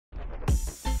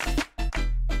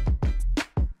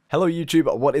Hello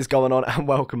YouTube, what is going on, and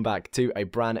welcome back to a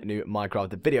brand new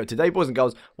Minecraft video. Today, boys and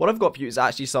girls, what I've got for you is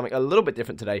actually something a little bit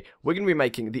different today. We're going to be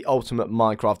making the ultimate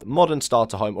Minecraft modern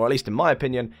starter home, or at least in my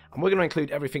opinion, and we're going to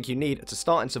include everything you need to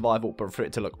start in survival, but for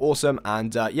it to look awesome,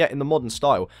 and yeah, in the modern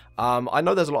style. I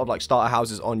know there's a lot of like starter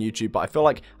houses on YouTube, but I feel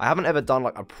like I haven't ever done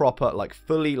like a proper, like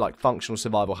fully like functional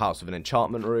survival house with an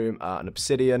enchantment room, an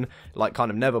obsidian, like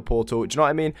kind of nether portal, do you know what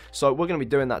I mean? So we're going to be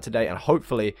doing that today, and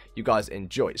hopefully you guys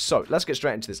enjoy. So let's get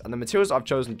straight into this. And the materials I've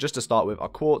chosen just to start with are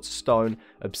quartz, stone,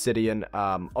 obsidian,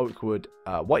 oak wood,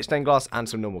 white stained glass, and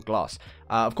some normal glass.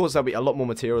 Of course, there'll be a lot more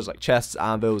materials like chests,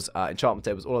 anvils, enchantment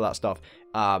tables, all of that stuff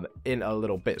in a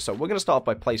little bit. So we're going to start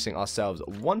by placing ourselves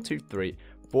 1, 2, 3,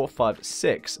 4, 5,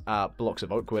 6 blocks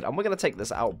of oak wood, and we're going to take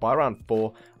this out by around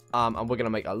 4. And we're going to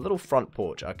make a little front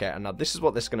porch, okay? And now this is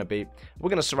what this is going to be. We're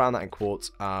going to surround that in quartz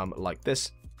like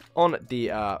this on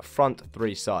the front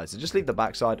 3 sides. So just leave the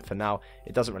back side for now.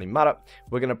 It doesn't really matter.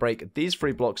 We're going to break these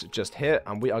 3 blocks just here,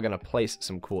 and we are going to place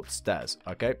some quartz stairs,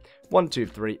 okay? 1, 2,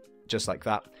 3, just like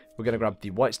that. We're going to grab the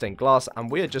white stained glass, and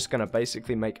we are just going to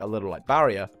basically make a little like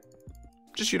barrier,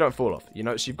 just so you don't fall off, you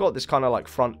know? So you've got this kind of like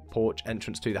front porch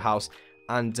entrance to the house,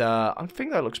 and I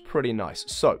think that looks pretty nice.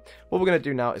 So what we're going to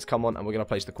do now is come on, and we're going to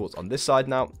place the quartz on this side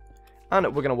now. And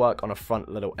we're going to work on a front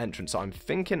little entrance. So I'm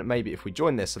thinking maybe if we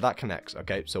join this, so that connects.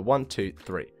 Okay, so 1, 2,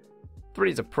 3.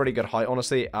 3 is a pretty good height,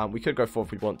 honestly. We could go 4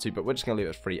 if we want to, but we're just going to leave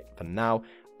it 3 for now.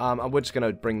 And we're just going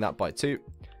to bring that by 2.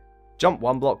 Jump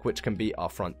 1 block, which can be our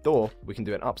front door. We can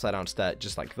do an upside down stair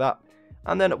just like that.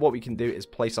 And then what we can do is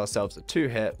place ourselves a 2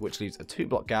 here, which leaves a 2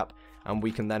 block gap. And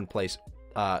we can then place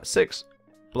 6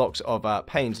 blocks of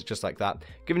panes just like that,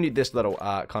 giving you this little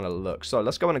kind of look. So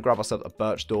let's go in and grab ourselves a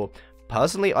birch door.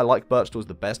 Personally, I like birch doors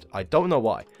the best. I don't know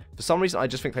why. For some reason, I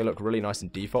just think they look really nice in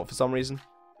default for some reason.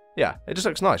 Yeah, it just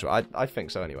looks nice, right? I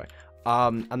think so anyway.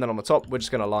 And then on the top, we're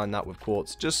just going to line that with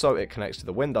quartz just so it connects to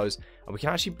the windows. And we can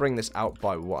actually bring this out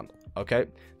by 1. Okay,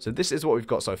 so this is what we've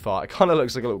got so far. It kind of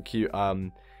looks like a little cute,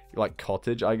 like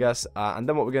cottage, I guess. And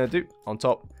then what we're going to do on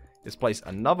top is place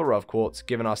another row of quartz,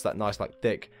 giving us that nice, like,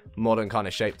 thick, modern kind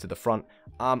of shape to the front.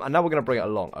 And now we're going to bring it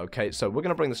along, okay? So we're going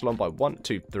to bring this along by 1,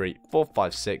 2, 3, 4,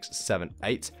 5, 6, 7,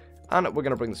 8. And we're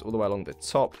going to bring this all the way along the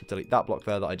top. Delete that block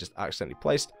there that I just accidentally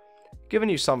placed, giving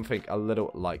you something a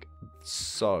little like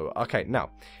so. Okay,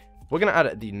 now, we're going to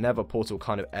add the nether portal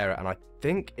kind of area, and I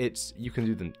think it's, you can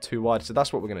do them 2 wide, so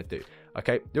that's what we're going to do,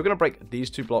 okay? You're going to break these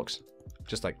 2 blocks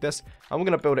just like this, and we're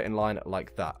going to build it in line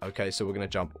like that, okay? So we're going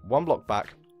to jump 1 block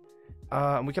back,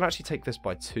 and we can actually take this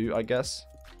by 2, I guess,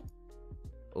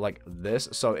 like this.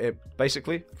 So it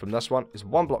basically, from this one, is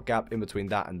 1 block gap in between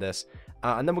that and this.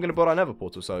 And then we're going to build our nether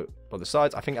portal. So on the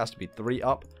sides, I think it has to be 3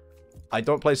 up. I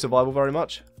don't play survival very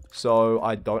much, so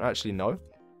I don't actually know.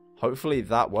 Hopefully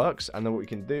that works. And then what we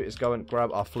can do is go and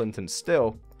grab our flint and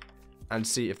steel and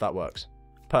see if that works.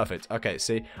 Perfect. Okay,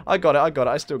 see, I got it.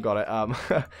 I still got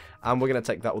it. And we're going to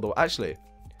take that all the way. Actually, it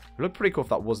would look pretty cool if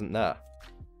that wasn't there.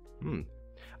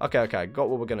 Okay, I got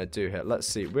what we're going to do here. Let's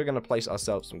see. We're going to place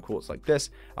ourselves some quartz like this,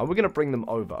 and we're going to bring them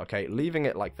over, okay? Leaving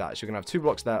it like that. So you're going to have 2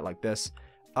 blocks there like this,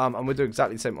 and we'll do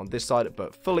exactly the same on this side,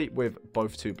 but fully with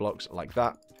both 2 blocks like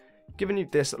that, giving you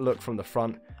this look from the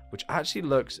front, which actually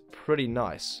looks pretty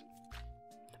nice.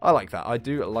 I like that. I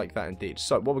do like that indeed.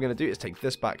 So what we're going to do is take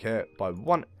this back here by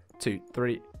 1, 2,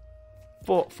 3,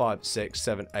 4, 5, 6,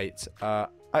 7, 8.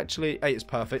 Actually, 8 is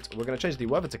perfect. We're going to change the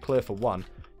weather to clear for 1.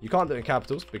 You can't do it in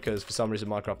capitals because for some reason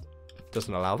Minecraft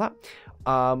doesn't allow that.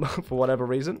 For whatever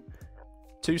reason.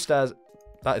 2 stairs.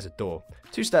 That is a door.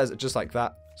 2 stairs just like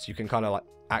that. So you can kind of like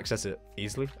access it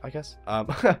easily, I guess.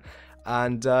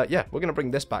 And yeah, we're going to bring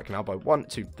this back now by 1,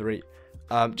 2, 3.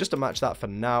 Just to match that for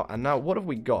now. And now what have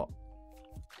we got?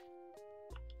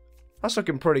 That's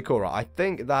looking pretty cool, right? I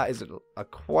think that is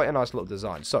quite a nice little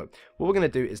design. So what we're going to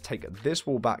do is take this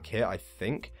wall back here, I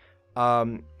think.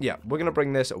 Yeah, we're going to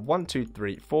bring this 1, 2,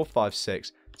 3, 4, 5,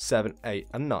 6, 7, 8,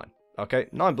 and 9. Okay,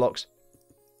 9 blocks.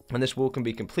 And this wall can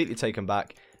be completely taken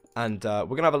back. And we're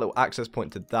going to have a little access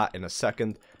point to that in a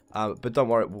second. But don't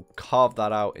worry, we'll carve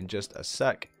that out in just a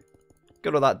sec.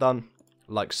 Get all that done,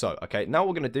 like so. Okay, now what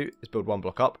we're going to do is build 1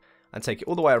 block up and take it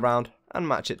all the way around and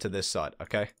match it to this side,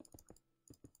 okay?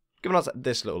 Giving us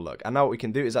this little look. And now what we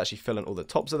can do is actually fill in all the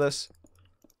tops of this,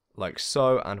 like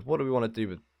so. And what do we want to do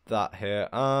with that here?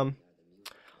 I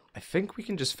think we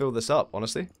can just fill this up,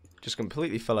 honestly. Just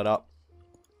completely fill it up.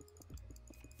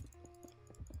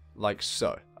 Like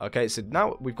so. Okay, so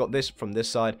now we've got this from this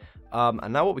side.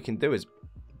 And now what we can do is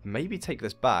maybe take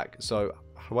this back. So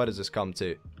where does this come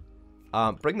to?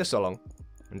 Bring this along.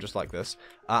 And just like this.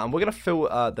 And we're going to fill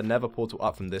the nether portal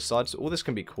up from this side. So all this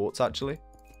can be quartz, actually.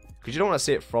 because you don't want to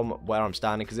see it from where I'm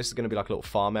standing, because this is going to be like a little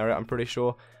farm area, I'm pretty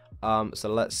sure. So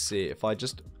let's see, if I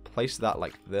just place that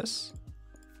like this,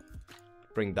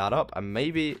 bring that up, and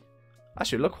maybe,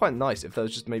 actually it'd look quite nice if there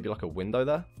was just maybe like a window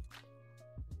there.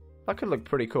 That could look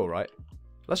pretty cool, right?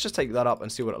 Let's just take that up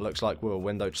and see what it looks like with a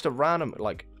window. Just a random,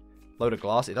 like, load of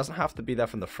glass. It doesn't have to be there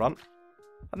from the front.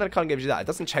 And then it kind of gives you that. It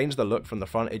doesn't change the look from the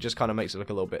front. It just kind of makes it look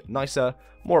a little bit nicer,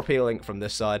 more appealing from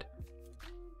this side.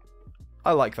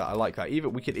 I like that. I like that.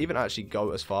 We could even actually go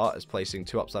as far as placing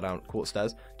 2 upside down quartz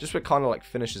stairs, just so it kind of like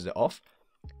finishes it off.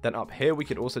 Then up here, we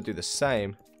could also do the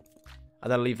same,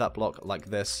 and then leave that block like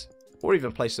this, or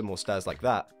even place some more stairs like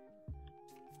that.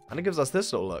 And it gives us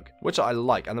this little look, which I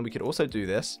like. And then we could also do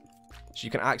this, so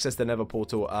you can access the nether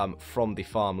portal from the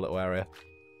farm little area,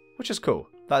 which is cool.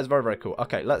 That is very, very cool.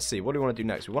 Okay, let's see. What do we want to do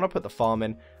next? We want to put the farm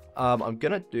in. I'm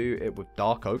going to do it with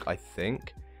dark oak, I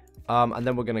think. And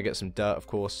then we're going to get some dirt, of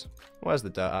course. Where's the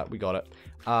dirt at? We got it.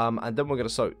 And then we're going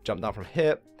to jump down from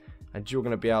here. And you're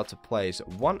going to be able to place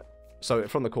 1. So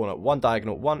from the corner, 1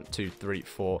 diagonal, 1, 2, 3,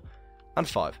 4, and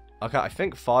 5. Okay, I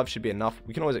think 5 should be enough.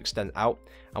 We can always extend out.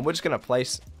 And we're just going to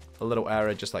place a little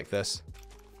area just like this.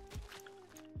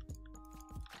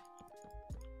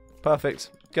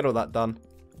 Perfect. Get all that done.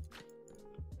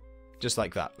 Just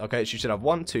like that. Okay, so you should have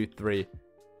 1, 2, 3,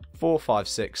 4, 5,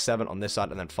 6, 7 on this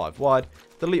side, and then 5 wide.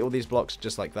 Delete all these blocks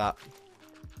just like that.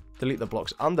 Delete the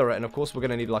blocks under it, and of course we're going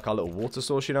to need like our little water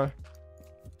source, you know.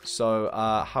 So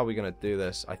how are we going to do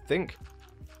this? I think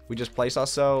we just place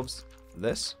ourselves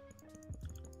this.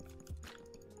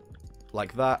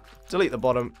 Like that. Delete the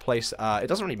bottom, place, it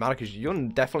doesn't really matter because you're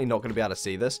definitely not going to be able to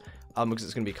see this, because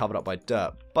it's going to be covered up by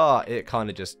dirt. But it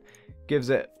kind of just gives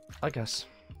it, I guess,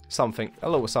 something, a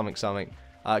little something.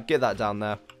 Get that down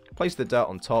there. Place the dirt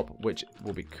on top, which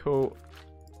will be cool.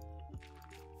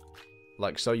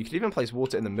 Like so. You could even place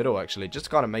water in the middle, actually, just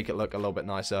to kind of make it look a little bit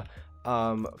nicer.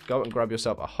 Go and grab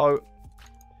yourself a hoe,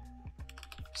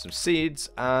 some seeds,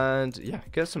 and yeah,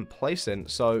 get some placing.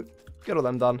 So get all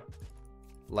them done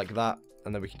like that,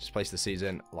 and then we can just place the seeds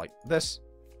in like this.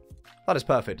 That is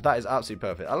perfect. That is absolutely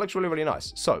perfect. That looks really, really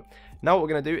nice. So now what we're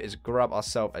going to do is grab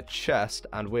ourselves a chest,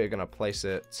 and we're going to place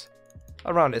it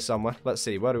around it somewhere. Let's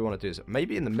see, where do we want to do this?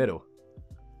 Maybe in the middle.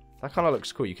 That kind of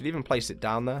looks cool. You could even place it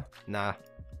down there. Nah,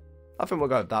 I think we'll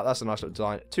go with that. That's a nice little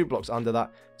design. 2 blocks under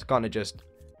that to kind of just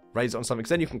raise it on something.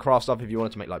 Because then you can craft stuff if you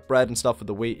wanted to make like bread and stuff with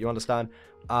the wheat, you understand?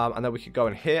 And then we could go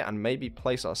in here and maybe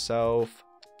place ourselves...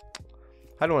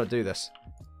 How do I want to do this?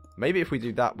 Maybe if we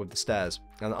do that with the stairs.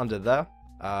 And under there,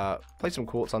 place some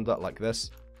quartz under like this,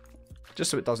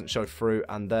 just so it doesn't show through.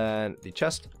 And then the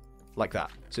chest like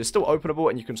that. So it's still openable,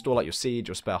 and you can store like your seeds,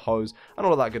 your spare hose, and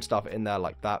all of that good stuff in there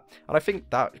like that. And I think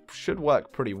that should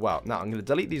work pretty well. Now I'm going to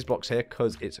delete these blocks here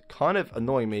because it's kind of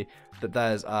annoying me that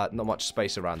there's not much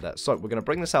space around there. So we're going to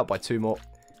bring this out by 2 more,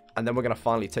 and then we're going to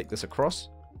finally take this across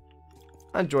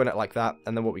and join it like that.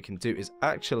 And then what we can do is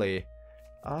actually,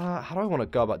 how do I want to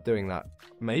go about doing that?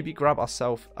 Maybe grab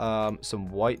ourselves some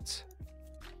white.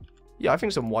 Yeah, I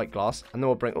think some white glass, and then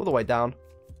we'll bring it all the way down,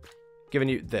 giving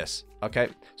you this. Okay,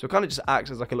 so it kind of just acts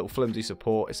as like a little flimsy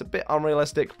support. It's a bit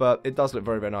unrealistic, but it does look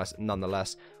very, very nice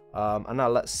nonetheless. And now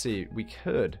let's see, we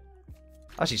could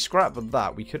actually scrap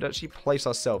that. We could actually place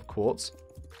ourselves quartz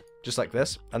just like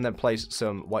this, and then place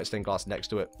some white stained glass next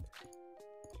to it.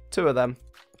 2 of them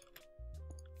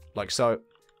like so,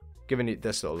 giving you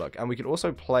this little look. And we could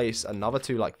also place another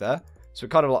 2 like there, so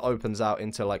it kind of like opens out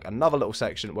into like another little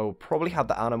section where we'll probably have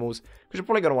the animals, because you're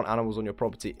probably going to want animals on your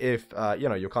property if you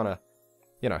know, you're kind of,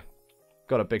 you know,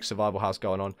 got a big survival house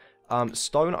going on.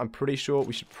 Stone, I'm pretty sure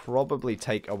we should probably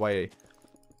take away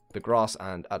the grass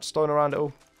and add stone around it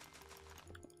all.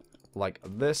 Like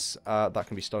this. That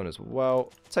can be stone as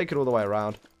well. Take it all the way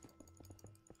around.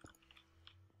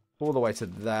 All the way to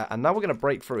there. And now we're going to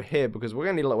break through here because we're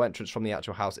going to need a little entrance from the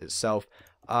actual house itself.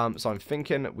 So I'm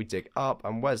thinking we dig up.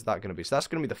 And where's that going to be? So that's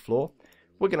going to be the floor.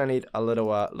 We're going to need a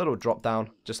little drop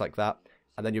down just like that.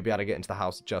 And then you'll be able to get into the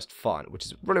house just fine, which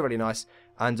is really, really nice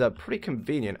and pretty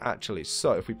convenient, actually.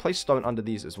 So if we place stone under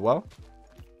these as well,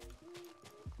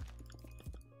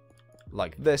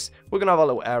 like this, we're going to have a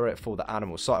little area for the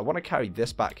animals. So I want to carry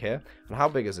this back here. And how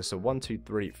big is this? So 1, 2,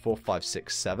 3, 4, 5,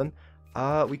 6, 7.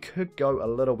 We could go a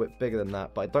little bit bigger than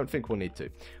that, but I don't think we'll need to.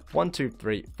 1, 2,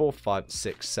 3, 4, 5,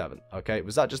 6, 7. Okay,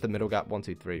 was that just the middle gap? 1,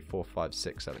 2, 3, 4, 5,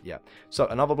 6, 7. Yeah. So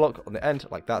another block on the end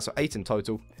like that. So 8 in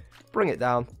total. Bring it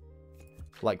down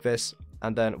like this,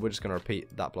 and then we're just going to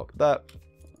repeat that block there,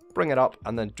 bring it up,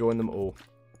 and then join them all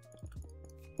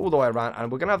the way around.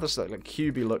 And we're going to have this like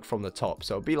cubey look from the top,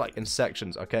 so it'll be like in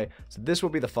sections. Okay, so this will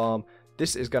be the farm,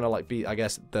 this is going to like be, I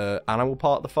guess, the animal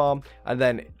part of the farm, and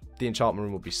then the enchantment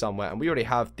room will be somewhere. And we already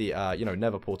have the, you know,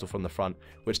 nether portal from the front,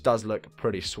 which does look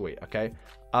pretty sweet, okay?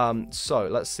 So,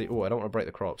 let's see. Oh, I don't want to break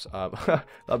the crops.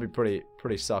 That'd be pretty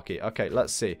sucky. Okay,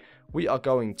 let's see. We are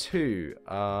going to,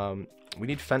 we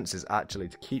need fences, actually,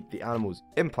 to keep the animals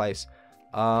in place.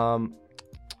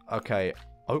 Okay,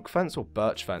 oak fence or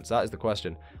birch fence? That is the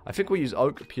question. I think we use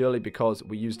oak purely because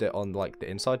we used it on, like, the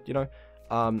inside, you know?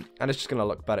 And it's just going to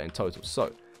look better in total.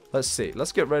 So, let's see.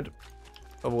 Let's get rid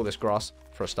of all this grass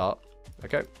for a start.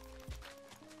 Okay.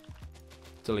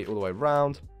 Delete all the way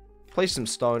around. Place some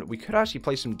stone. We could actually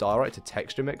place some diorite to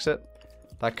texture mix it.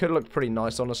 That could look pretty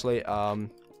nice, honestly.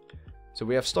 So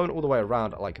we have stone all the way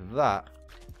around like that.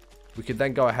 We could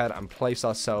then go ahead and place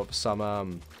ourselves some,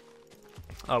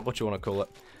 what do you want to call it?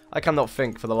 I cannot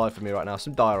think for the life of me right now.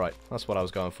 Some diorite. That's what I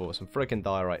was going for. Some freaking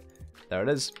diorite. There it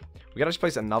is. We can actually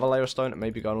place another layer of stone and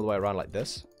maybe going all the way around like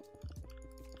this.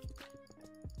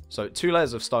 So 2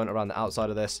 layers of stone around the outside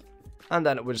of this. And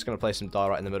then we're just going to place some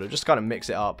diorite in the middle. Just kind of mix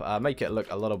it up. Make it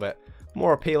look a little bit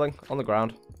more appealing on the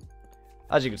ground.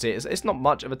 As you can see, it's not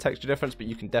much of a texture difference, but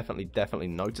you can definitely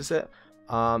notice it.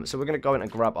 So we're going to go in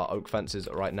and grab our oak fences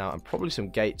right now. And probably some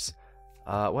gates.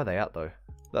 Where are they at, though?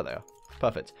 There they are.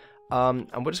 Perfect.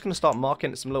 And we're just going to start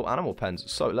marking some little animal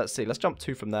pens. So let's see. Let's jump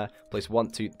 2 from there. Place 1,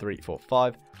 2, 3, 4,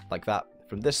 5. Like that.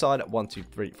 From this side, 1, 2,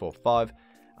 3, 4, 5.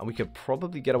 And we could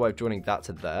probably get away with joining that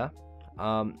to there.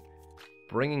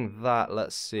 Bringing that,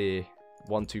 let's see,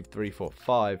 1, 2, 3, 4,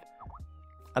 5.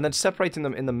 And then separating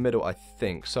them in the middle, I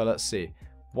think. So let's see.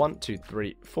 1, 2,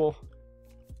 3, 4,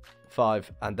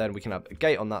 5. And then we can have a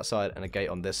gate on that side and a gate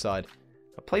on this side.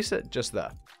 I'll place it just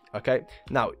there. Okay.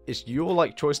 Now, it's your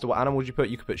like choice to what animals you put.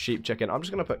 You could put sheep, chicken. I'm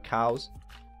just going to put cows.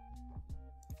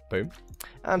 Boom.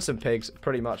 And some pigs,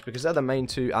 pretty much, because they're the main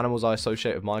 2 animals I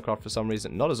associate with Minecraft for some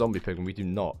reason. Not a zombie pig, and we do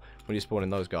not when you spawn in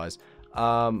those guys.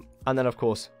 And then, of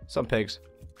course, some pigs.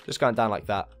 Just going down like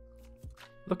that.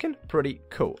 Looking pretty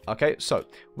cool. Okay, so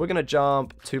we're going to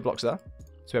jump 2 blocks there.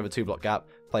 So we have a 2-block gap.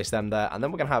 Place them there. And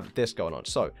then we're going to have this going on.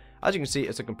 So, as you can see,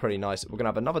 it's looking pretty nice. We're going to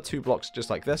have another 2 blocks just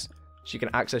like this. So you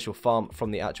can access your farm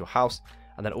from the actual house.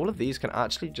 And then all of these can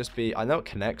actually just be... I know it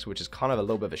connects, which is kind of a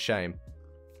little bit of a shame.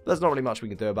 There's not really much we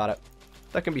can do about it.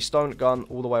 There can be stone gun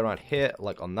all the way around here,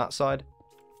 like on that side.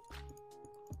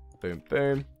 Boom,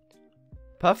 boom.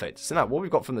 Perfect. So now what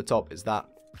we've got from the top is that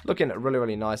looking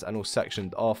really nice and all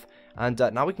sectioned off. And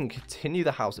now we can continue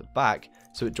the house back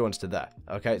so it joins to there.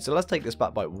 Okay, so let's take this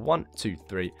back by 1, 2,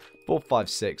 3, 4, 5,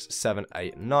 6, 7,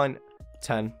 8, 9,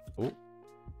 10,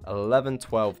 11,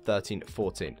 12, 13,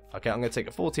 14. Okay, I'm going to take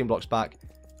it 14 blocks back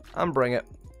and bring it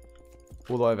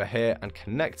all the way over here and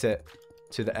connect it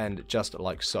to the end just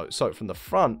like so. So from the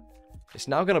front, it's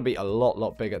now going to be a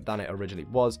lot bigger than it originally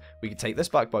was. We can take this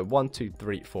back by 1, 2,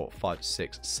 3, 4, 5,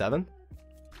 6, 7.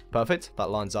 Perfect. That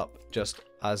lines up just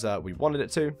as we wanted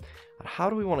it to. And how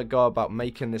do we want to go about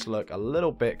making this look a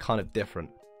little bit kind of different?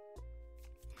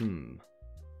 I'm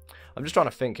just trying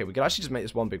to think here. We could actually just make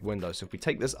this one big window. So if we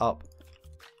take this up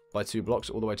by 2 blocks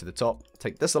all the way to the top,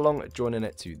 take this along, joining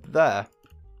it to there,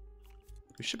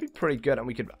 we should be pretty good. And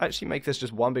we could actually make this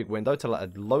just one big window to let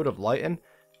a load of light in.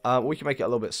 We can make it a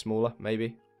little bit smaller,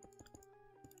 maybe.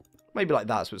 Maybe like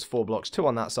that, so it's 4 blocks, 2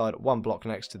 on that side, 1 block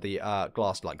next to the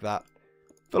glass like that.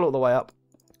 Fill all the way up,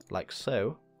 like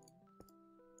so.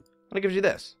 And it gives you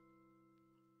this.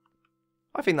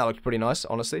 I think that looks pretty nice,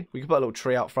 honestly. We can put a little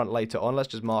tree out front later on. Let's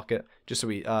just mark it, just so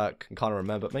we can kind of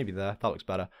remember. Maybe there, that looks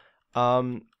better.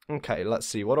 Okay, let's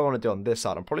see. What do I want to do on this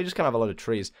side? I'm probably just going to have a load of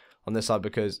trees on this side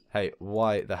because, hey,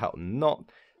 why the hell not?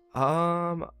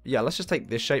 Yeah, let's just take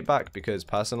this shape back because,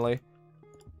 personally,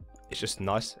 it's just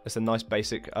nice. It's a nice,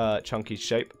 basic, chunky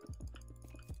shape.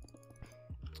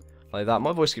 Like that.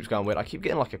 My voice keeps going weird. I keep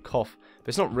getting, like, a cough. But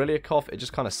it's not really a cough. It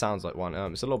just kind of sounds like one.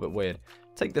 It's a little bit weird.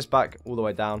 Take this back all the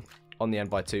way down on the end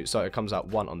by 2. So it comes out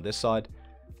 1 on this side.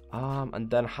 And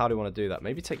then how do we want to do that?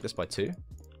 Maybe take this by 2.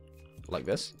 Like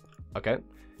this. Okay.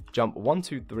 Jump 1,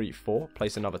 2, 3, 4.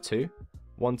 Place another 2.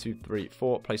 1, 2, 3,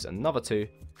 4. Place another 2.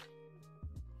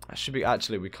 That should be,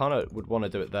 actually, we kind of would want to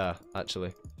do it there,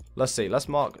 actually. Let's see. Let's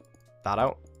mark that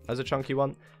out as a chunky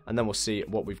one. And then we'll see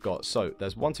what we've got. So,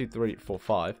 there's 1, 2, 3, 4,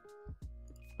 5.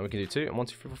 And we can do 2 and 1,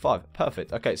 2, 3, 4, 5.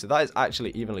 Perfect. Okay, so that is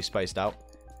actually evenly spaced out.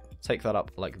 Take that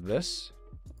up like this.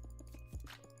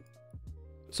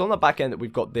 So on the back end,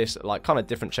 we've got this, like, kind of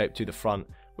different shape to the front,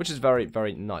 which is very,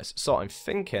 very nice. So I'm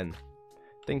thinking,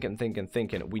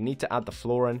 we need to add the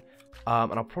floor in.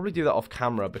 And I'll probably do that off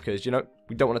camera because, you know,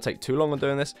 we don't want to take too long on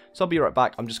doing this. So I'll be right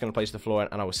back. I'm just going to place the floor in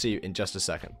and I will see you in just a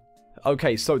second.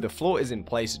 Okay, so the floor is in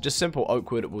place. Just simple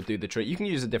oak wood will do the trick. You can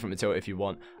use a different material if you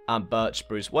want. Birch,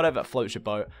 spruce, whatever floats your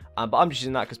boat. But I'm just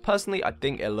using that because personally, I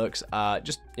think it looks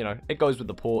just, you know, it goes with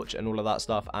the porch and all of that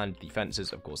stuff. And the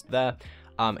fences, of course, there.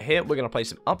 Here, we're going to place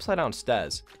some upside down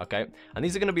stairs, okay? And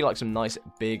these are going to be like some nice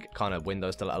big kind of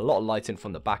windows to let a lot of light in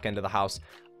from the back end of the house.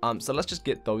 So let's just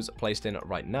get those placed in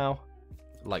right now.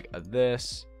 Like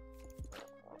this.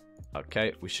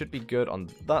 Okay, we should be good on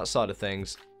that side of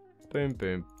things. Boom,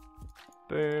 boom.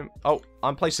 Boom. Oh,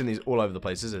 I'm placing these all over the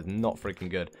place. This is not freaking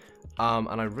good.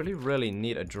 And I really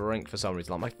need a drink for some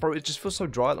reason. Like, my throat, it just feels so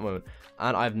dry at the moment.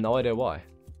 And I have no idea why.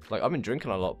 Like, I've been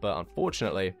drinking a lot, but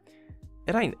unfortunately,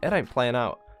 it ain't playing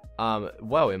out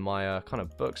well in my kind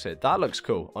of books here. That looks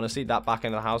cool. Honestly, that back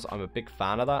end of the house, I'm a big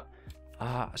fan of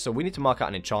that. So we need to mark out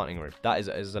an enchanting room. That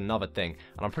is another thing.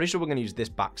 And I'm pretty sure we're going to use this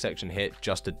back section here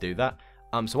just to do that.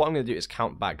 So what I'm going to do is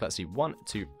count back. Let's see. 1,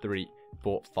 2, 3,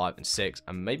 4, 5, and 6,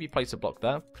 and maybe place a block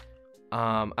there.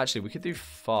 Actually, we could do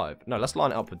 5. No, let's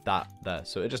line it up with that there,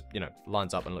 so it just, you know,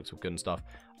 lines up and looks good and stuff.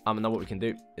 And then what we can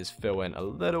do is fill in a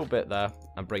little bit there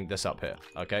and bring this up here.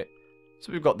 Okay,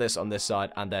 so we've got this on this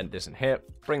side and then this in here.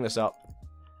 Bring this up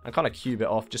and kind of cube it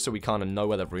off just so we kind of know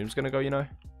where the room's gonna go, you know.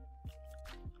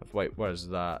 Wait, where is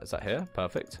that? Is that here?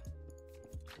 Perfect.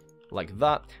 Like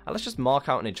that. And let's just mark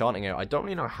out an enchanting area. I don't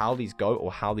really know how these go or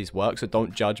how these work, so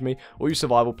don't judge me. All you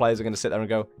survival players are going to sit there and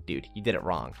go, dude, you did it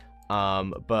wrong.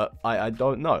 But I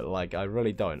don't know. Like, I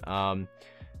really don't.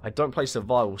 I don't play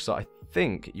survival, so I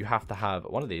think you have to have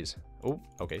one of these. Oh,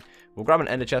 okay. We'll grab an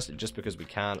ender chest just because we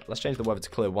can. Let's change the weather to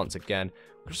clear once again.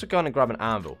 We're just going to grab an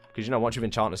anvil. Because, you know, once you've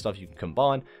enchanted stuff, you can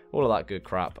combine. All of that good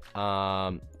crap.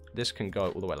 This can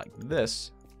go all the way like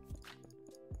this.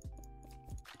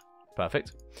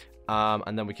 Perfect.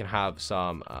 And then we can have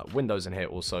some windows in here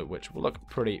also, which will look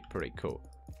pretty cool.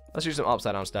 Let's use some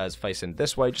upside down stairs facing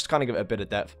this way, just to kind of give it a bit of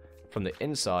depth from the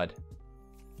inside.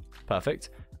 Perfect.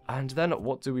 And then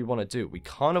what do we want to do? We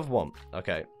kind of want,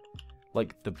 okay,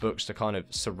 like the books to kind of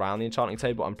surround the enchanting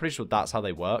table. I'm pretty sure that's how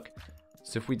they work.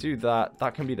 So if we do that,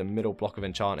 that can be the middle block of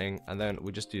enchanting, and then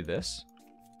we just do this.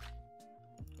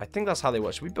 I think that's how they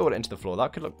work. Should we build it into the floor?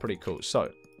 That could look pretty cool.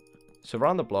 So,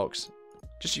 surround the blocks.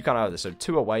 Just you kind of have this, so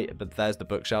 2 away, but there's the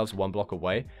bookshelves 1 block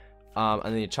away.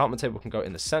 And the enchantment table can go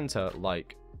in the center,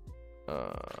 like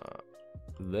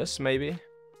this maybe.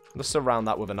 Let's surround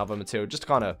that with another material, just to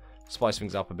kind of spice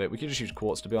things up a bit. We could just use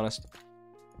quartz, to be honest.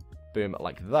 Boom,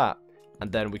 like that.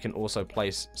 And then we can also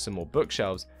place some more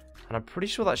bookshelves. And I'm pretty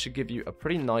sure that should give you a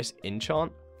pretty nice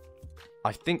enchant.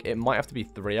 I think it might have to be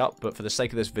 3 up, but for the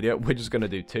sake of this video, we're just going to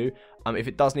do 2. If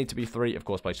it does need to be 3, of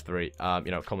course, place 3.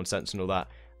 You know, common sense and all that.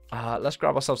 Let's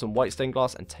grab ourselves some white stained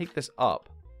glass and take this up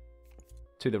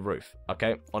to the roof,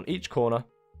 okay? On each corner,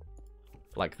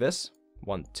 like this.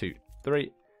 1, 2,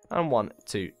 3, and 1,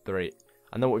 2, 3.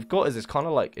 And then what we've got is this kind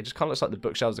of like, it just kind of looks like the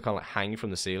bookshelves are kind of like hanging from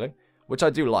the ceiling, which I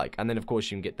do like. And then, of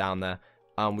course, you can get down there.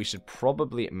 We should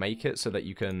probably make it so that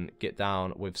you can get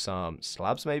down with some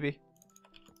slabs, maybe.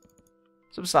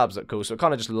 Some slabs look cool, so it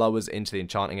kind of just lowers into the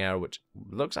enchanting area, which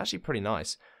looks actually pretty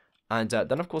nice. And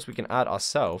then, of course, we can add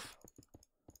ourselves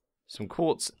some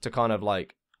quartz to kind of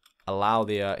like allow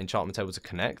the enchantment table to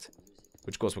connect,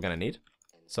 which of course we're going to need.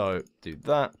 So do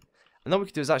that, and then what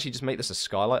we can do is actually just make this a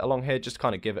skylight along here, just to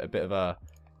kind of give it a bit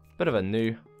of a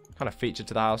new kind of feature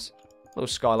to the house. A little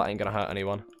skylight ain't gonna hurt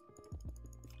anyone.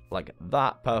 Like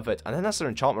that, perfect. And then that's our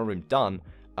enchantment room done.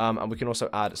 And we can also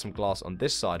add some glass on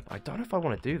this side. I don't know if I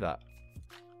want to do that.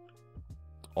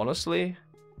 Honestly,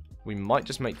 we might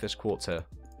just make this quartz here,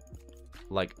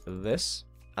 like this.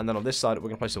 And then on this side, we're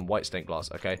going to place some white stained glass,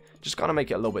 okay? Just kind of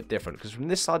make it a little bit different. Because from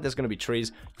this side, there's going to be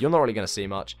trees. You're not really going to see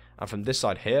much. And from this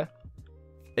side here,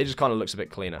 it just kind of looks a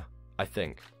bit cleaner, I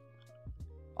think.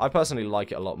 I personally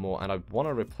like it a lot more. And I want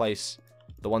to replace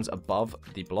the ones above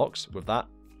the blocks with that.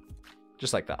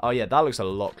 Just like that. Oh, yeah, that looks a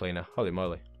lot cleaner. Holy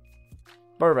moly.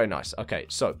 Very nice. Okay,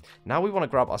 so now we want to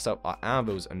grab ourselves our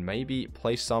anvils and maybe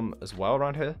place some as well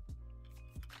around here.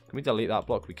 Can we delete that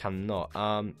block? We cannot.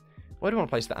 Where do we want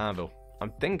to place the anvil?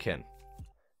 I'm thinking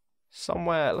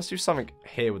somewhere. Let's do something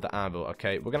here with the anvil.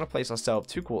 Okay, we're going to place ourselves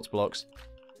 2 quartz blocks,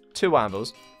 2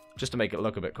 anvils, just to make it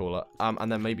look a bit cooler.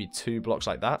 And then maybe 2 blocks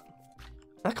like that.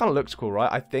 That kind of looks cool,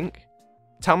 right? I think.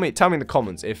 Tell me in the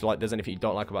comments if like there's anything you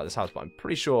don't like about this house, but I'm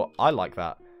pretty sure I like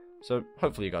that. So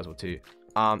hopefully you guys will too.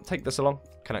 Take this along,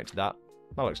 connect to that.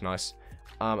 That looks nice.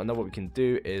 And then what we can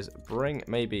do is bring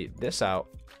maybe this out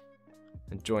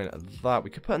and join that.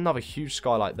 We could put another huge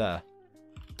skylight there.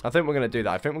 I think we're going to do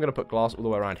that. I think we're going to put glass all the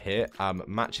way around here,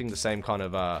 matching the same kind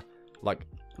of, like,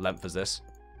 length as this.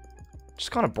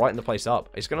 Just kind of brighten the place up.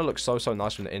 It's going to look so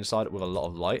nice from the inside with a lot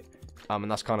of light. And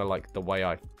that's kind of like the way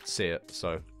I see it,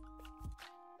 so.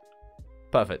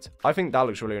 Perfect. I think that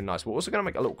looks really, really nice. We're also going to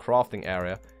make a little crafting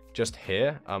area just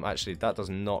here. Actually, that does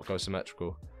not go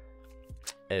symmetrical.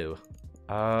 Ew.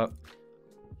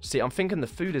 See, I'm thinking the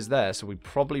food is there, so we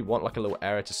probably want like a little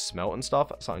area to smelt and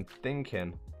stuff. So I'm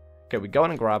thinking, okay, we go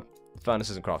in and grab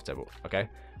furnaces and craft table, okay?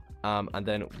 And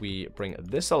then we bring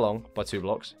this along by 2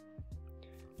 blocks.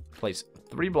 Place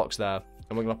 3 blocks there,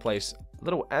 and we're going to place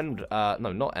little no,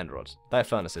 not end rods. They're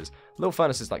furnaces. Little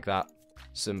furnaces like that.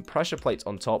 Some pressure plates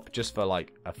on top, just for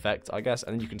like effect, I guess.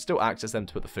 And then you can still access them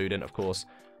to put the food in, of course.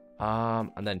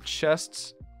 And then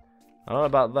chests. I don't know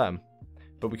about them.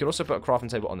 But we could also put a crafting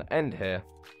table on the end here.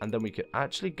 And then we could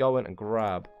actually go in and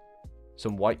grab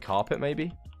some white carpet,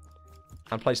 maybe.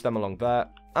 And place them along there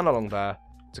and along there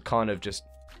to kind of just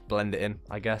blend it in,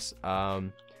 I guess.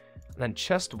 And then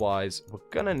chest-wise, we're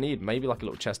going to need maybe like a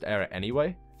little chest area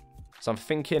anyway. So I'm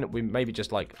thinking we maybe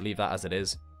just like leave that as it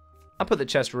is. And put the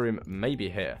chest room maybe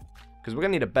here. Because we're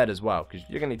going to need a bed as well. Because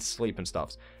you're going to need to sleep and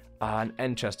stuff. An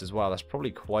end chest as well. That's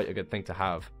probably quite a good thing to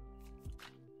have.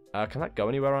 Can that go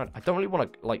anywhere around? I don't really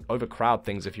want to, like, overcrowd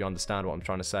things, if you understand what I'm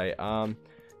trying to say. The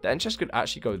end chest could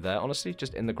actually go there, honestly,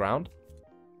 just in the ground.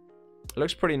 It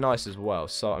looks pretty nice as well.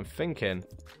 So I'm thinking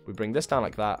we bring this down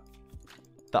like that.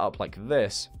 That up like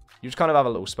this. You just kind of have a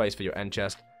little space for your end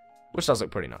chest, which does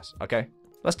look pretty nice. Okay,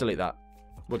 let's delete that.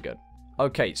 We're good.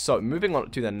 Okay, so moving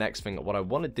on to the next thing, what I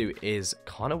want to do is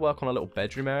kind of work on a little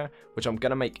bedroom area, which I'm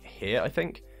going to make here, I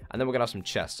think. And then we're going to have some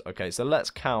chests. Okay, so let's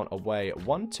count away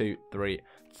 1, 2, 3,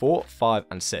 4, 5,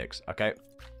 and 6. Okay,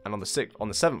 and on the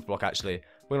 7th block, actually,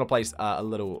 we're going to place a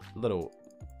little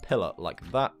pillar like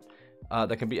that.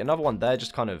 There can be another one there,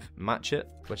 just kind of match it,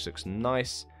 which looks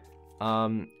nice.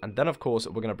 And then, of course,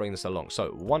 we're going to bring this along. So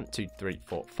 1, 2, 3,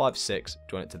 4, 5, 6,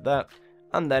 join it to there.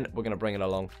 And then we're going to bring it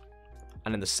along.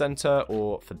 And in the center,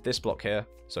 or for this block here,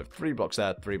 so 3 blocks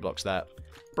there, 3 blocks there,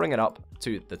 bring it up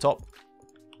to the top.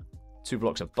 2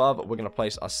 blocks above, we're going to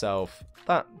place ourselves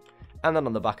that. And then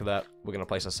on the back of that, we're going to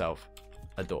place ourselves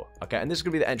a door. Okay, and this is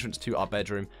going to be the entrance to our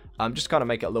bedroom. Just kind of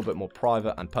make it a little bit more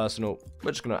private and personal.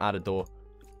 We're just going to add a door.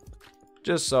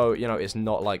 Just so, you know, it's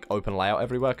not like open layout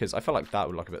everywhere, because I feel like that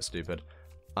would look a bit stupid.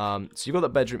 So you've got the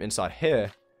bedroom inside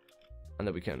here. And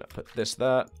then we can put this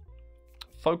there.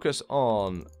 Focus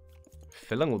on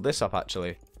filling all this up,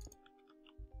 actually.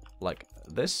 Like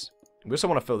this. We also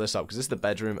want to fill this up, because this is the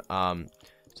bedroom.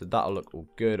 So that'll look all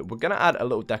good. We're going to add a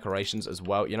little decorations as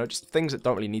well. You know, just things that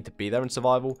don't really need to be there in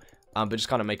survival. But just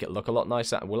kind of make it look a lot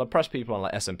nicer. And we'll impress people on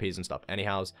like SMPs and stuff.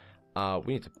 Anyhow,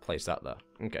 we need to place that there.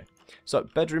 Okay. So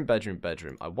bedroom, bedroom,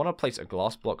 bedroom. I want to place a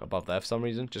glass block above there for some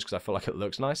reason. Just because I feel like it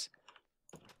looks nice.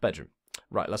 Bedroom.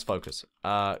 Right, let's focus.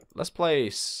 Let's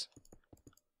place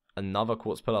another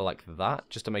quartz pillar like that.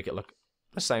 Just to make it look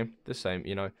the same,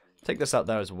 you know. Take this out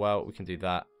there as well. We can do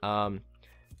that. Then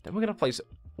we're going to place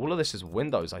all of this as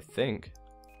windows, I think.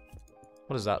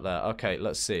 What is that there? Okay,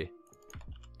 let's see.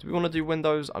 Do we want to do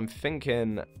windows? I'm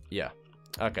thinking, yeah.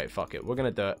 Okay, fuck it. We're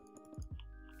going to do it.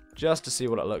 Just to see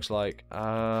what it looks like.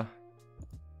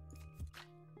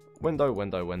 Window,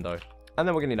 window, window. And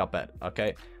then we're going to need our bed,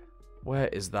 okay? Where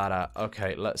is that at?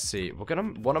 Okay, let's see. We're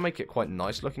going to want to make it quite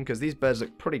nice looking, because these beds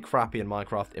look pretty crappy in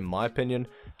Minecraft, in my opinion.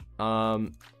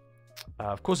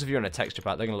 Of course, if you're in a texture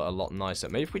pack, they're going to look a lot nicer.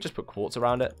 Maybe if we just put quartz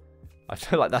around it. I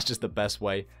feel like that's just the best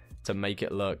way to make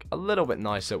it look a little bit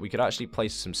nicer. We could actually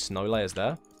place some snow layers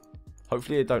there.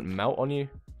 Hopefully they don't melt on you.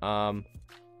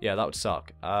 Yeah, that would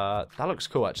suck. That looks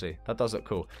cool, actually. That does look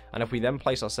cool. And if we then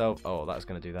place ourselves... Oh, that's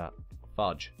going to do that.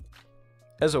 Fudge.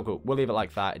 It's all cool. We'll leave it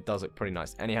like that. It does look pretty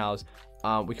nice. Anyhow,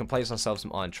 we can place ourselves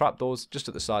some iron trapdoors just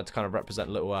at the side to kind of represent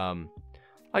little,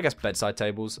 I guess, bedside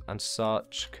tables and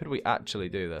such. Could we actually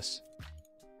do this?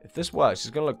 If this works,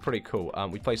 it's going to look pretty cool.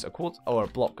 We place a quartz or a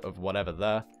block of whatever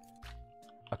there.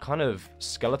 A kind of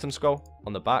skeleton skull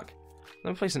on the back.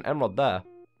 Then we place an emerald there.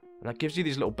 And that gives you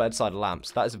these little bedside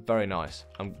lamps. That is very nice.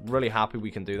 I'm really happy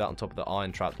we can do that on top of the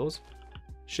iron trapdoors.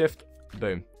 Shift.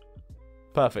 Boom.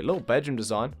 Perfect. Little bedroom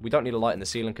design. We don't need a light in the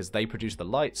ceiling because they produce the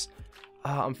lights.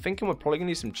 I'm thinking we're probably going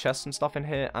to need some chests and stuff in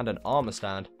here. And an armor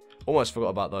stand. Almost forgot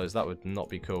about those. That would not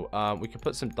be cool. We could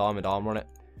put some diamond armor on it.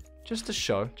 Just to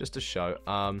show.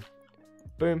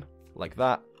 Boom. Like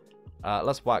that.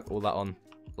 Let's whack all that on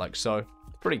like so.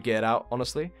 Pretty geared out,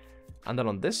 honestly. And then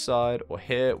on this side, or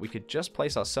here, we could just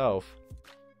place ourselves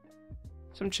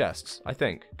some chests, I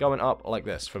think. Going up like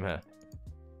this from here.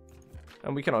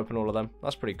 And we can open all of them.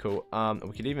 That's pretty cool.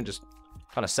 We could even just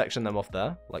kind of section them off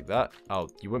there, like that. Oh,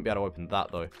 you wouldn't be able to open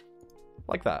that, though.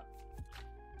 Like that.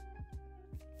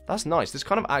 That's nice. This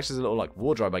kind of acts as a little, like,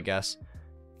 wardrobe, I guess.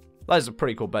 That is a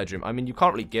pretty cool bedroom. I mean, you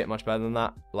can't really get much better than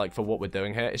that, like, for what we're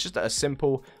doing here. It's just a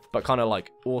simple, but kind of,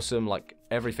 like, awesome, like,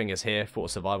 everything is here for a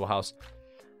survival house.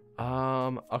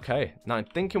 Okay. Now, I'm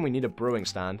thinking we need a brewing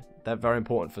stand. They're very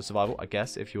important for survival, I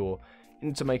guess, if you're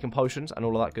into making potions and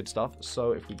all of that good stuff.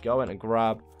 So, if we go in and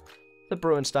grab the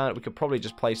brewing stand, we could probably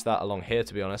just place that along here,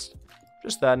 to be honest.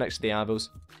 Just there, next to the anvils.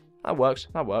 That works.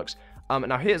 That works.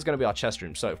 Now, here's going to be our chest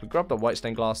room. So, if we grab the white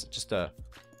stained glass, just to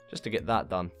get that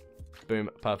done. Boom,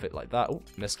 perfect, like that. Oh,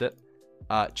 missed it.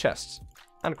 Chests.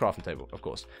 And a crafting table, of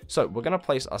course. So, we're going to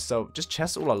place ourselves, just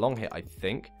chests all along here, I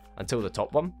think, until the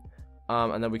top one.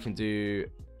 And then we can do,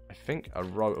 I think, a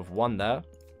row of one there.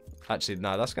 Actually,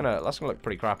 no, that's gonna look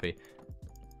pretty crappy.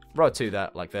 Row of two there,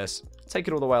 like this. Take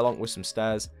it all the way along with some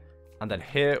stairs. And then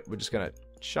here, we're just going to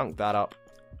chunk that up.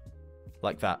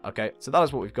 Like that, okay? So that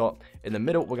is what we've got. In the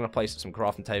middle, we're going to place some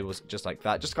crafting tables, just like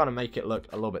that. Just kind of make it look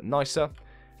a little bit nicer.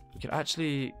 We could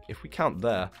actually, if we count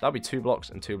there, that'll be 2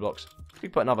 blocks and 2 blocks. We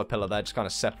put another pillar there, just kind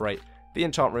of separate the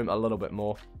enchant room a little bit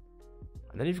more.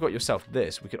 And then you've got yourself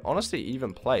this. We could honestly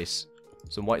even place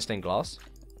some white stained glass.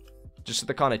 Just so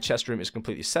the kind of chest room is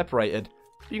completely separated.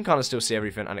 You can kind of still see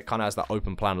everything, and it kind of has that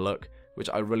open plan look, which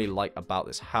I really like about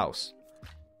this house.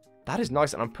 That is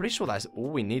nice, and I'm pretty sure that's all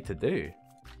we need to do.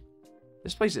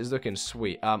 This place is looking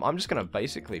sweet. I'm just going to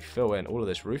basically fill in all of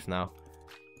this roof now.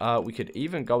 We could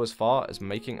even go as far as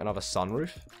making another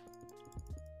sunroof.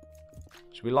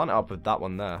 Should we line it up with that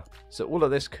one there? So all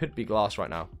of this could be glass right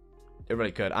now. It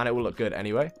really could, and it will look good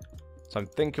anyway. So I'm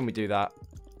thinking we do that.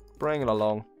 Bring it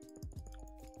along.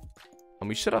 And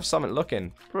we should have something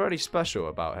looking pretty special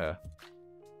about here.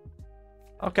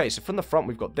 Okay, so from the front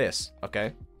we've got this,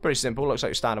 okay? Pretty simple, looks like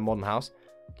your standard modern house.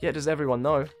 Yet does everyone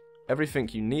know, everything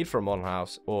you need for a modern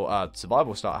house, or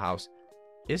survival starter house,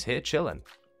 is here chilling.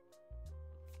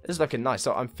 This is looking nice.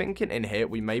 So I'm thinking in here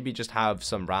we maybe just have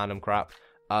some random crap.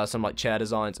 Some like chair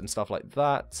designs and stuff like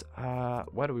that.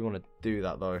 Where do we want to do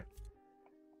that though?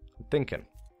 I'm thinking.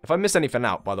 If I miss anything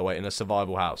out, by the way, in a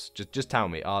survival house, just tell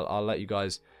me. I'll let you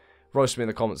guys roast me in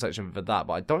the comment section for that.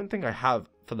 But I don't think I have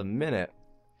for the minute.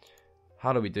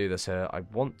 How do we do this here? I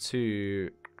want to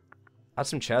add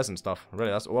some chairs and stuff.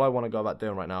 Really, that's all I want to go about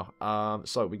doing right now.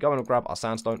 So we go in and grab our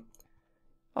sandstone.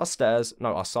 Our stairs.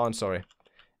 No, our sign, sorry.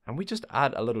 And we just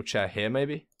add a little chair here,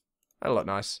 maybe. That'll look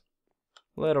nice.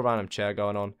 Little random chair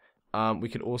going on. We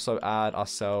could also add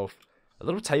ourselves a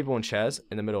little table and chairs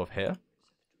in the middle of here.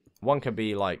 One could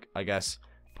be, like, I guess,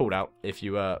 pulled out if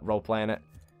you role-playing it.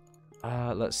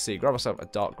 Let's see. Grab ourselves a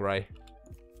dark grey.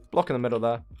 Block in the middle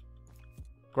there.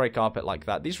 Grey carpet like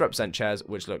that. These represent chairs,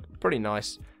 which look pretty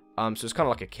nice. So it's kind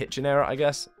of like a kitchen area, I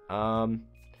guess. And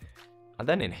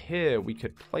then in here, we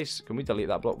could place... Can we delete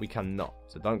that block? We cannot.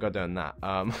 So don't go doing that.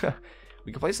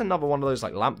 We could place another one of those,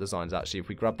 like, lamp designs, actually. If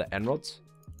we grab the end rods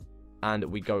and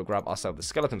we go grab ourselves the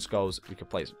skeleton skulls, we could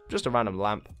place just a random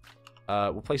lamp.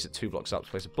 We'll place it 2 blocks up.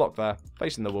 So place a block there,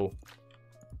 facing the wall.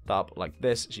 Up like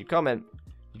this. So you come in,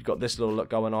 you've got this little look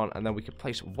going on, and then we could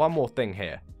place one more thing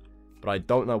here. But I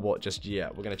don't know what just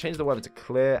yet. We're going to change the weather to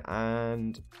clear,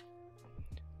 and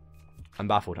I'm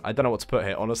baffled. I don't know what to put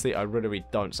here. Honestly, I really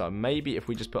don't. So maybe if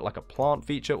we just put like a plant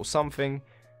feature or something.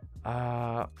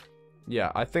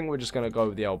 Yeah, I think we're just going to go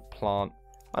with the old plant.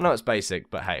 I know it's basic,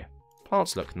 but hey,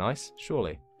 plants look nice,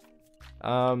 surely.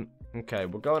 Okay,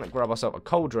 we're going to grab ourselves a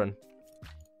cauldron.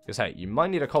 Because hey, you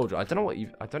might need a cauldron. I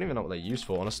don't even know what they're used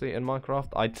for, honestly, in Minecraft.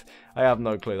 I have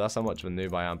no clue. That's how much of a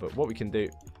noob I am. But what we can do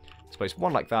is place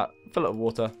one like that, fill it with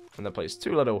water, and then place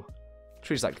 2 little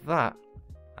trees like that.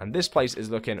 And this place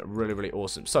is looking really, really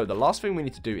awesome. So the last thing we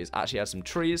need to do is actually add some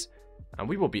trees, and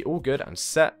we will be all good and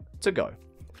set to go.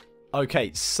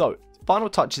 Okay, so final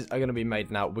touches are going to be made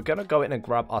now. We're going to go in and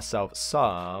grab ourselves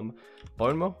some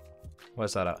bone meal.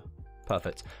 Where's that at?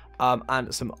 Perfect.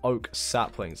 And some oak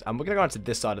saplings. And we're going to go into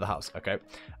this side of the house, okay?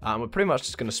 We're pretty much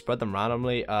just going to spread them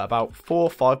randomly about 4 or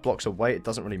 5 blocks away. It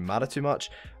doesn't really matter too much.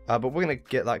 But we're going to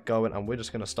get that going, and we're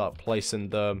just going to start placing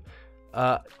them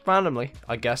randomly,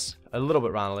 I guess. A little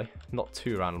bit randomly. Not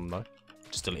too random, though.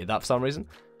 Just deleted that for some reason.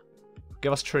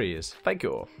 Give us trees. Thank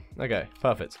you. Okay,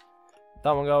 perfect.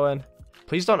 That one going.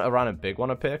 Please don't a random big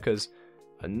one appear, because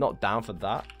I'm not down for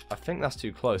that. I think that's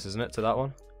too close, isn't it, to that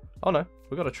one? Oh, no.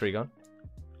 We've got a tree gun.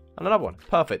 And another one.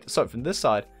 Perfect. So from this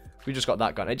side, we just got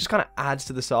that gun. It just kind of adds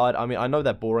to the side. I mean, I know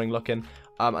they're boring looking.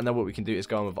 And then what we can do is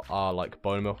go in with our, like,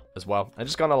 bone meal as well. And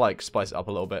just kind of, like, spice it up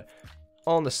a little bit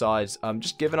on the sides.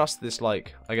 Just giving us this,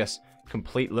 like, I guess,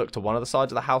 complete look to one of the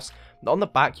sides of the house. On the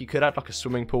back, you could add, like, a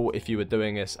swimming pool if you were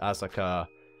doing this as, like, a...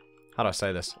 How do I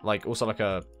say this? Like, also, like,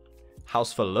 a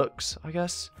house for looks, I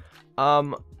guess.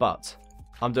 But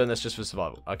I'm doing this just for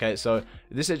survival. Okay, so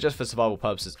this is just for survival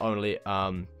purposes only.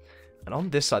 And on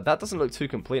this side, that doesn't look too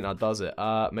complete now, does it?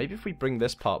 Maybe if we bring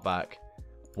this part back.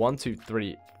 1, 2,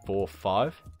 3, 4,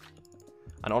 5.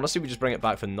 And honestly, we just bring it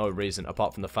back for no reason,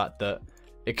 apart from the fact that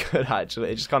it could actually,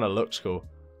 it just kind of looks cool.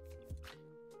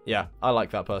 Yeah, I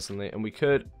like that personally. And we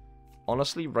could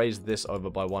honestly raise this over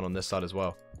by 1 on this side as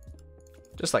well.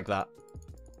 Just like that.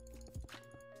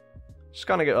 Just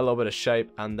kind of get a little bit of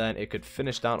shape, and then it could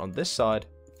finish down on this side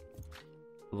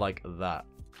like that.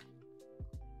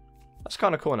 That's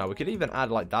kind of cool now. We could even add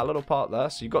like that little part there.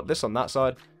 So you got this on that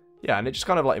side. Yeah, and it just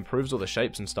kind of like improves all the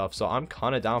shapes and stuff. So I'm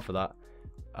kind of down for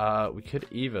that. We could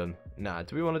even... Nah,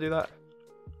 do we want to do that?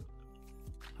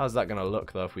 How's that going to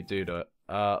look though if we do it?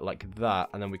 Like that.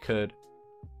 And then we could...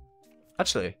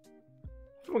 Actually,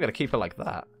 I think we're going to keep it like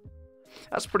that.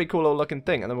 That's a pretty cool little looking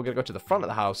thing. And then we're going to go to the front of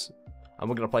the house. And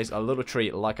we're going to place a little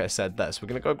tree like I said there. So we're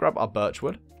going to go grab our birch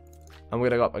wood. And we're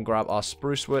going to go up and grab our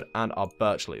spruce wood and our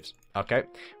birch leaves. Okay.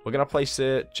 We're going to place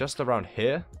it just around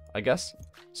here, I guess.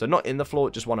 So not in the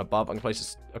floor, just one above. I'm going to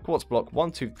place a quartz block.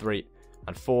 1, 2, 3,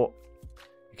 and 4.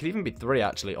 It could even be 3,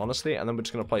 actually, honestly. And then we're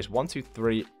just going to place 1, 2,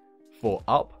 3, 4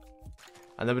 up.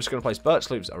 And then we're just going to place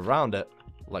birch leaves around it,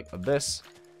 like this.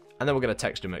 And then we're going to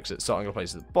texture mix it. So I'm going to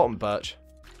place the bottom birch,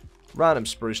 random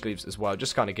spruce leaves as well.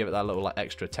 Just kind of give it that little like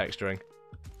extra texturing,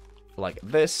 like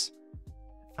this.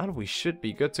 And we should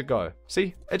be good to go.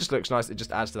 See, it just looks nice. It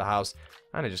just adds to the house.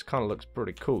 And it just kind of looks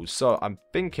pretty cool. So I'm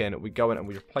thinking we go in and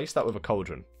we replace that with a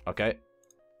cauldron. Okay.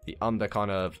 The under kind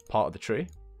of part of the tree.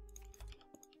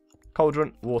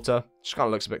 Cauldron, water. Just kind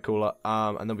of looks a bit cooler.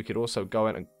 And then we could also go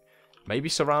in and maybe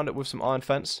surround it with some iron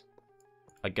fence.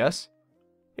 I guess.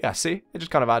 Yeah, see? It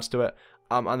just kind of adds to it.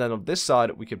 And then on this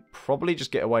side, we could probably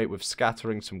just get away with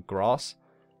scattering some grass.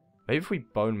 Maybe if we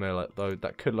bone meal it, though,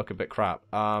 that could look a bit crap.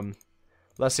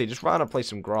 Let's see, just round and place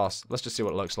some grass. Let's just see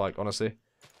what it looks like, honestly.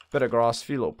 Bit of grass,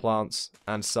 few little plants,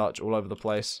 and such all over the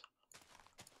place.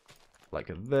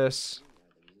 Like this.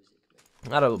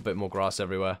 Add a little bit more grass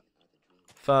everywhere.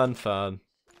 Fern, fern,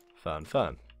 fern,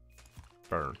 fern.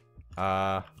 Burn.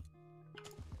 Let's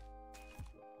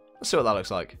see what that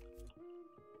looks like.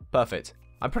 Perfect.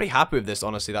 I'm pretty happy with this,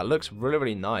 honestly. That looks really,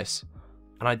 really nice.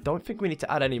 And I don't think we need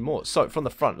to add any more. So, from the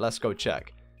front, let's go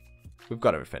check. We've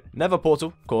got everything. Nether portal,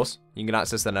 of course. You can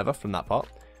access the nether from that part.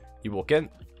 You walk in.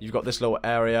 You've got this little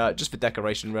area just for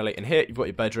decoration, really. In here, you've got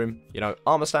your bedroom. You know,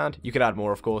 armor stand. You could add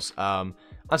more, of course. And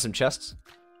some chests.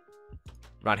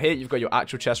 Around here, you've got your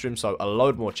actual chest room. So, a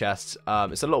load more chests.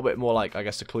 It's a little bit more, like, I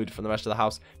guess, secluded from the rest of the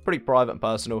house. Pretty private and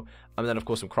personal. And then, of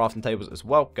course, some crafting tables as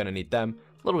well. Gonna need them.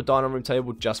 Little dining room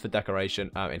table just for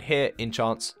decoration. In here,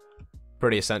 enchants.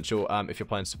 Pretty essential if you're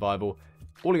playing survival.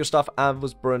 All of your stuff,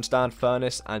 anvils, brewing stand,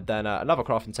 furnace, and then another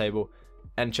crafting table,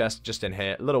 end chest just in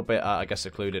here. A little bit, I guess,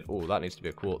 secluded. Oh, that needs to be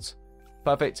a quartz.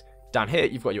 Perfect. Down here,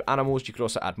 you've got your animals. You could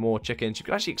also add more chickens. You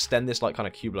could actually extend this like kind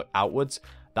of cube look outwards.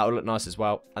 That would look nice as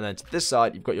well. And then to this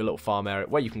side, you've got your little farm area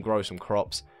where you can grow some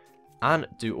crops and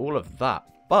do all of that.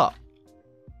 But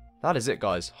that is it,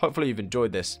 guys. Hopefully you've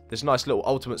enjoyed this nice little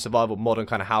ultimate survival modern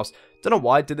kind of house. Don't know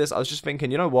why I did this. I was just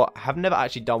thinking, you know what? I have never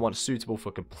actually done one suitable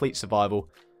for complete survival.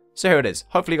 So here it is.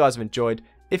 Hopefully you guys have enjoyed.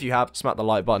 If you have, smack the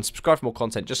like button, subscribe for more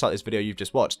content just like this video you've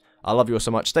just watched. I love you all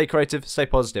so much. Stay creative, stay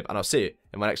positive, and I'll see you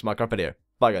in my next Minecraft video.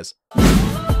 Bye, guys.